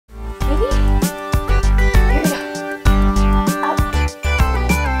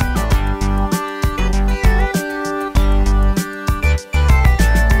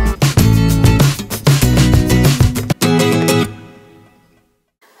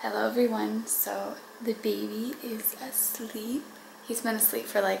Hello everyone. So the baby is asleep. He's been asleep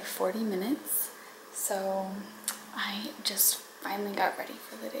for like 40 minutes. So I just finally got ready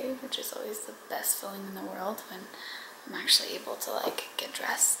for the day, which is always the best feeling in the world when I'm actually able to like get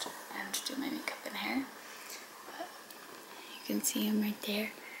dressed and do my makeup and hair. But you can see him right there.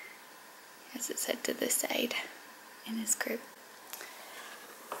 He has his head to the side in his crib.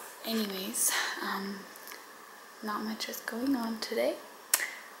 Anyways, not much is going on today.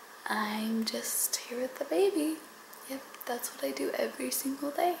 I'm just here with the baby. Yep, that's what I do every single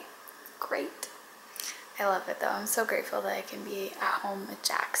day. Great. I love it though. I'm so grateful that I can be at home with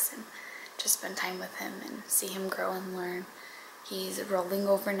Jax and just spend time with him and see him grow and learn. He's rolling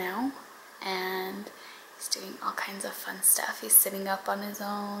over now and he's doing all kinds of fun stuff. He's sitting up on his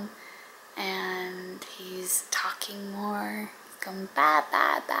own and he's talking more. He's going ba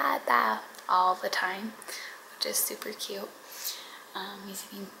ba ba ba all the time, which is super cute. He's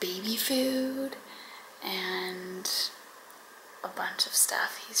eating baby food and a bunch of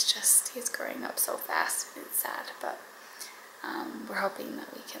stuff. He's growing up so fast and it's sad, but we're hoping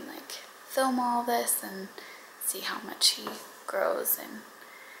that we can like film all this and see how much he grows, and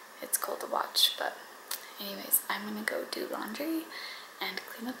it's cool to watch. But anyways, I'm gonna go do laundry and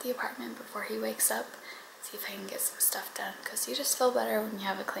clean up the apartment before he wakes up, see if I can get some stuff done, because you just feel better when you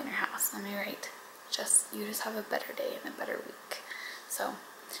have a cleaner house. Am I right? You just have a better day and a better week. So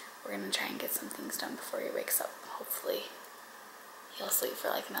we're gonna try and get some things done before he wakes up. Hopefully he'll sleep for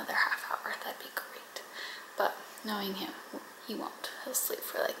like another half hour. That'd be great. But knowing him, he won't. He'll sleep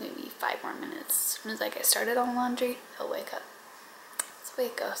for like maybe 5 more minutes. As soon as I get started on laundry, he'll wake up. That's the way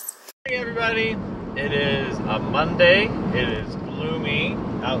it goes. Hey everybody, it is a Monday. It is gloomy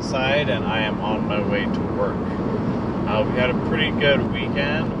outside and I am on my way to work. We had a pretty good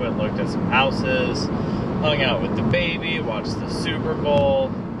weekend. We looked at some houses, hung out with the baby, watched the Super Bowl,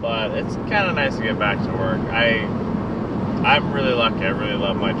 but it's kind of nice to get back to work. I'm really lucky. I really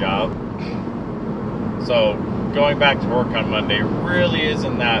love my job. So going back to work on Monday really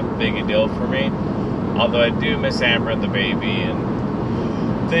isn't that big a deal for me. Although I do miss Amber and the baby,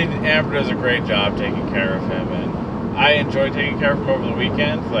 and Amber does a great job taking care of him, and I enjoy taking care of him over the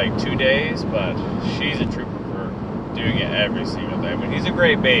weekend for like 2 days, but she's a trooper for doing it every single day. I mean, he's a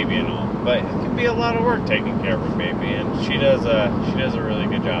great baby and all, but it can be a lot of work taking care of a baby, and she does a really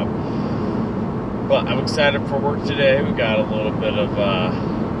good job. But I'm excited for work today. We got a little bit of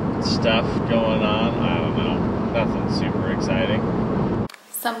stuff going on. I don't know, nothing super exciting.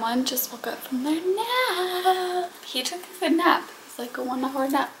 Someone just woke up from their nap. He took a good nap. It's like a 1 hour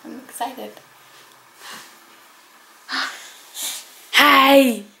nap. I'm excited.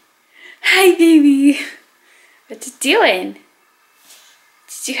 Hi! Hi, baby! What you doing?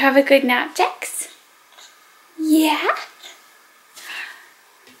 Did you have a good nap, Jax? Yeah?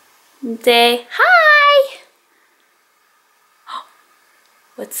 Say hi!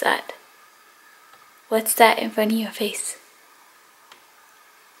 What's that? What's that in front of your face?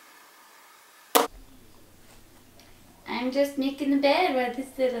 I'm just making the bed while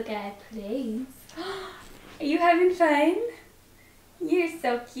this little guy plays. Are you having fun? You're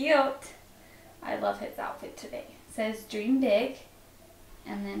so cute. I love his outfit today. It says Dream Big,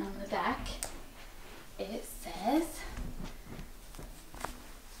 and then on the back it says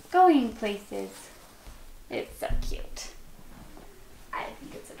Going Places. It's so cute. I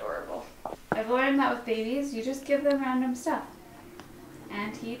think it's adorable. I've learned that with babies, you just give them random stuff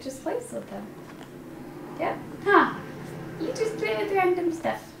and he just plays with them. Yep. Huh. You just play with random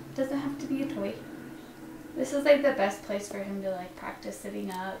stuff. Doesn't have to be a toy. This is like the best place for him to like practice sitting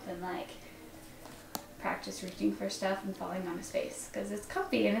up and like practice reaching for stuff and falling on his face, because it's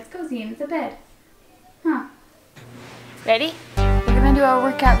comfy and it's cozy and it's a bed. Huh. Ready? We're gonna do our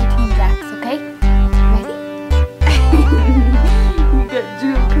workout routine, Jax, okay? Ready? You got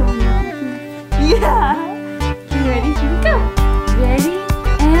Drew coming up. Yeah! You ready? Here we go. Ready?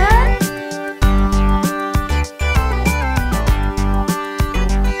 And...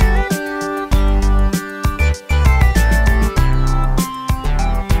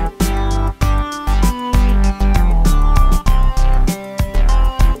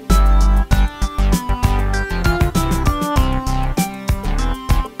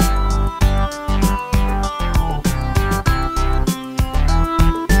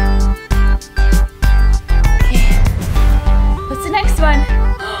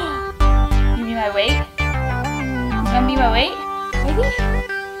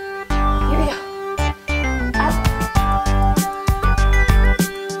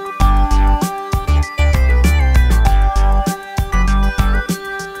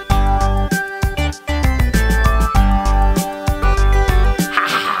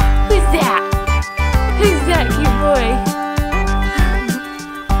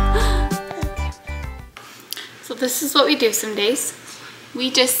 this is what we do some days. We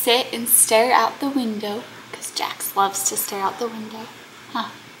just sit and stare out the window because Jax loves to stare out the window. Huh?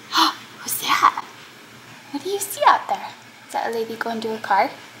 Who's that? What do you see out there? Is that a lady going to her car?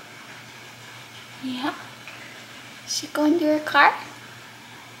 Yeah. Is she going to her car?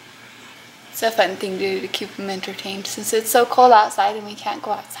 It's a fun thing to do to keep them entertained since it's so cold outside and we can't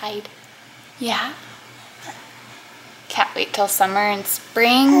go outside. Yeah. Can't wait till summer and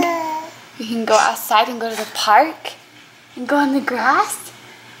spring. We can go outside and go to the park and go on the grass.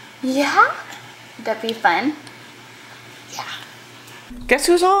 Yeah? Would that be fun? Yeah. Guess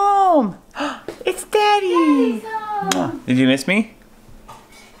who's home? It's Daddy! Daddy's home. Did you miss me?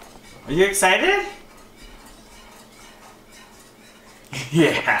 Are you excited?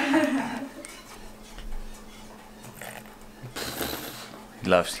 Yeah.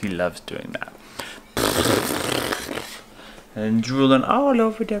 He loves doing that. And drooling all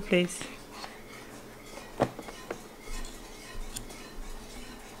over the place.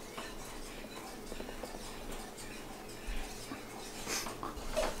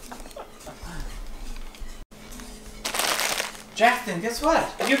 Jackson, guess what?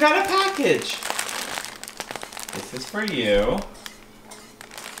 You got a package. This is for you.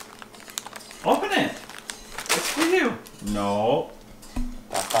 Open it. It's for you. No.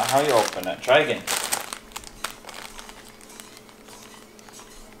 That's not how you open it. Try again.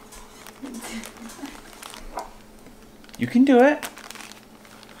 You can do it.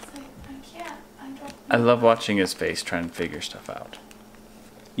 I can't. I love watching his face trying to figure stuff out.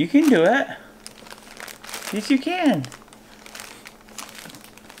 You can do it. Yes, you can.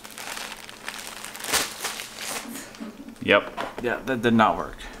 Yep. Yeah, that did not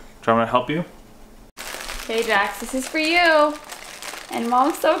work. Do you want me to help you? Hey Jax, this is for you. And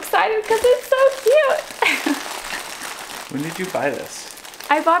Mom's so excited because it's so cute. When did you buy this?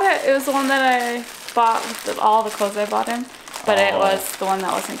 I bought it. It was the one that I bought with all the clothes I bought him. But it was the one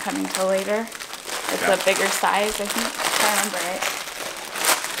that wasn't coming till later. It's a bigger size, I think. If I remember right.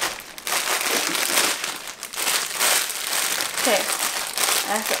 Okay.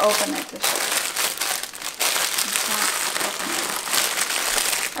 I have to open it to show.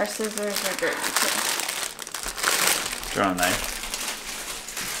 Our scissors are dirty too. Draw a knife.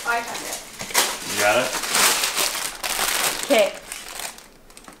 Oh, I found You got it. Okay.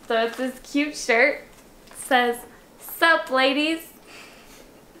 So it's this cute shirt. It says, "Sup, ladies."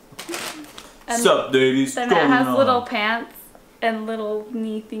 And Sup, ladies? then it has little pants and little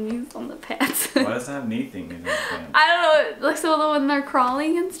knee thingies on the pants. Why does it have knee thing in the pants? I don't know. Like so when they're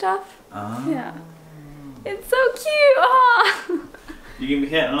crawling and stuff. Oh. Yeah. It's so cute. Aw. You can be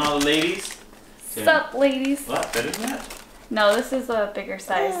hitting all the ladies? Sup, ladies. What? Better than that? No, this is a bigger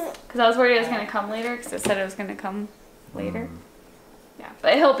size. Because I was worried it was going to come later. Because it said it was going to come later. Yeah,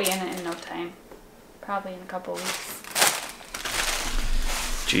 but he'll be in it in no time. Probably in a couple weeks.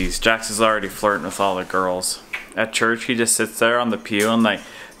 Jeez, Jax is already flirting with all the girls. At church, he just sits there on the pew and like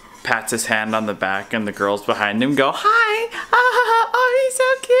pats his hand on the back, and the girls behind him go, "Hi! Oh, he's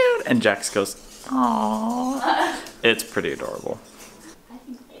so cute!" And Jax goes, "Aww." It's pretty adorable.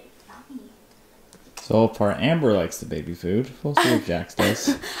 So far, Amber likes the baby food. We'll see if Jax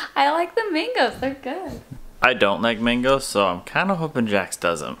does. I like the mangoes. They're good. I don't like mangoes, so I'm kind of hoping Jax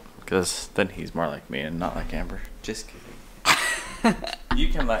doesn't, because then he's more like me and not like Amber. Just kidding. You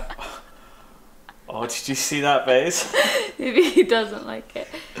can like... Oh, did you see that face? Maybe he doesn't like it.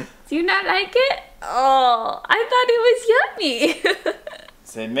 Do you not like it? Oh, I thought it was yummy.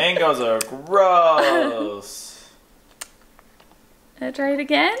 Say mangoes are gross. Try it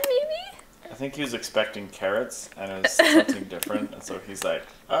again, maybe? I think he was expecting carrots, and it was something different, and so he's like,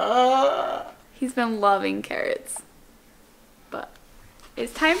 ah. He's been loving carrots. But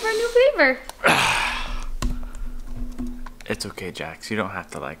it's time for a new flavor. It's okay, Jax. You don't have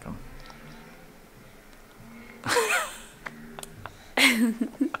to like them.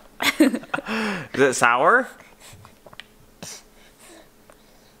 Is it sour?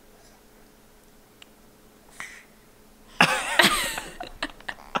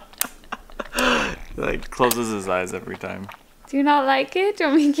 He like closes his eyes every time. Do you not like it? Do you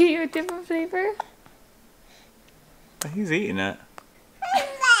want me to give you a different flavor? He's eating it.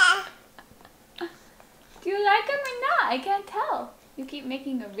 Do you like them or not? I can't tell. You keep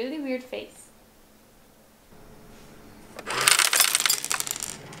making a really weird face.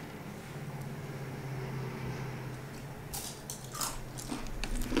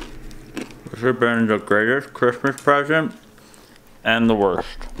 This has been the greatest Christmas present and the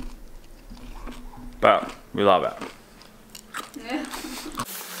worst. But we love it. Yeah.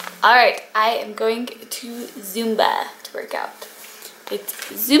 Alright, I am going to Zumba to work out. It's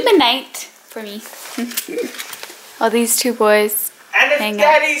Zumba night for me. while these two boys And hang it's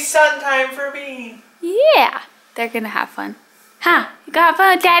out. Daddy's sun time for me. Yeah, they're gonna have fun. Huh? You gonna have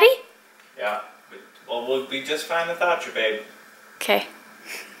fun with Daddy? Yeah. Well, we'll be just fine without you, babe. Okay.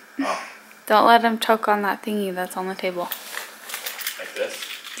 Oh, Don't let him choke on that thingy that's on the table. like this?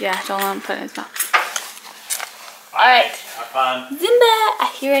 Yeah, don't let him put it in his mouth. Alright. Have fun.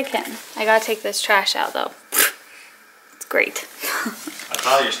 Zimba! Here I come. I gotta take this trash out though. It's great. I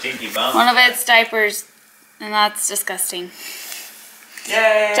saw your stinky bum. One of its diapers, and that's disgusting.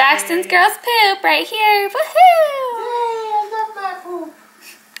 Yay! Jackson's girl's poop right here. Woohoo! I love my poop.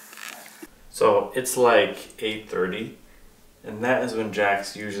 So it's like 8:30, and that is when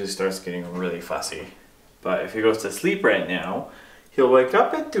Jax usually starts getting really fussy. But if he goes to sleep right now, he'll wake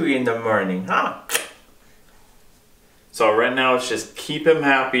up at 3 in the morning, huh? So right now it's just keep him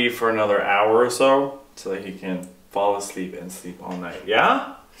happy for another hour or so that he can fall asleep and sleep all night,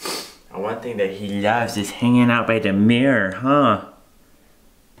 yeah? And one thing that he loves is hanging out by the mirror, huh?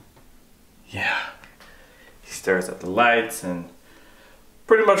 Yeah. He stares at the lights and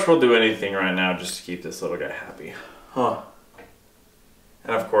pretty much will do anything right now just to keep this little guy happy, huh?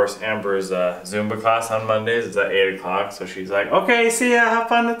 And of course, Amber's Zumba class on Mondays is at 8 o'clock, so she's like, okay, see ya, have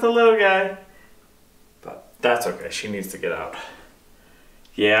fun with the little guy. But that's okay, she needs to get out.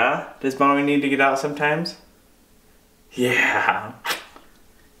 Yeah? Does mommy need to get out sometimes? Yeah.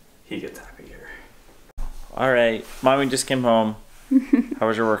 He gets happy here. Alright, mommy just came home. How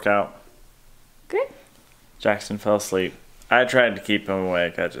was your workout? Good. Jackson fell asleep. I tried to keep him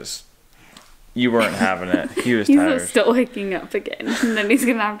awake, you weren't having it. He was He's tired. still waking up again, and then he's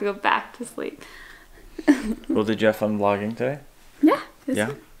gonna have to go back to sleep. Well, did you have fun vlogging today? Yeah.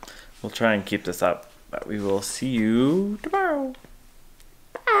 Yeah? We'll try and keep this up, but we will see you tomorrow.